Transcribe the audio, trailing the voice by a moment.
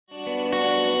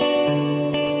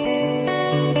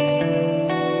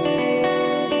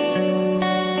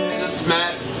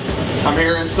I'm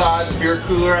here inside the beer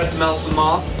cooler at the Meddlesome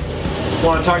Moth. I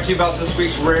want to talk to you about this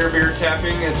week's rare beer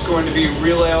tapping. It's going to be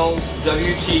Real Ales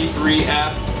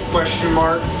WT3F ?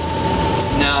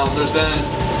 Now, there's been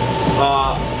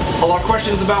a lot of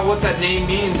questions about what that name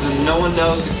means, and no one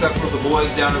knows except for the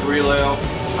boys down at Real Ale.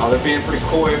 They're being pretty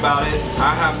coy about it.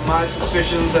 I have my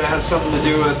suspicions that it has something to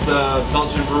do with the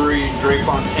Belgian brewery Dre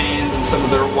Fontaine's and some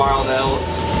of their wild ales,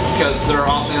 because they're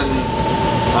often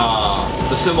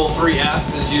the symbol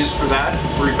 3F is used for that,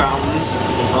 3 fountains.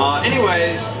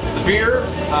 Anyways, the beer,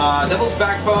 Devil's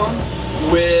Backbone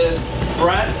with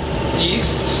Brett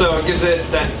yeast, so it gives it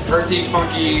that earthy,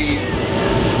 funky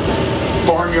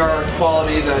barnyard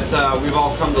quality that we've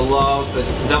all come to love.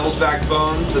 It's the Devil's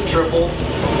Backbone, the triple.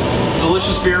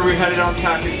 Delicious beer. We've had it on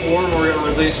tap before, and we're going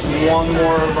to release one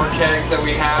more of our kegs that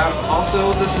we have.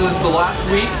 Also, this is the last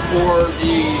week for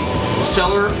the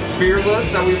cellar beer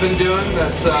list that we've been doing.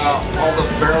 That's all the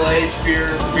barrel-aged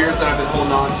beers that I've been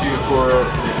holding on to for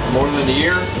more than a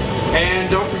year.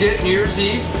 And don't forget New Year's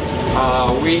Eve.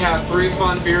 We have 3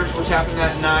 fun beers we're tapping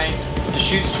that night.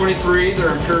 Deschutes 23,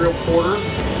 their Imperial Porter.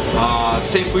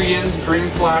 St. Fugian's Green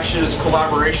Flashes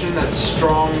collaboration, that's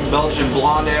strong Belgian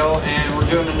blonde ale, and we're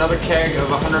doing another keg of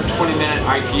 120-minute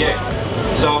IPA.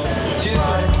 So, see you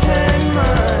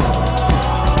soon.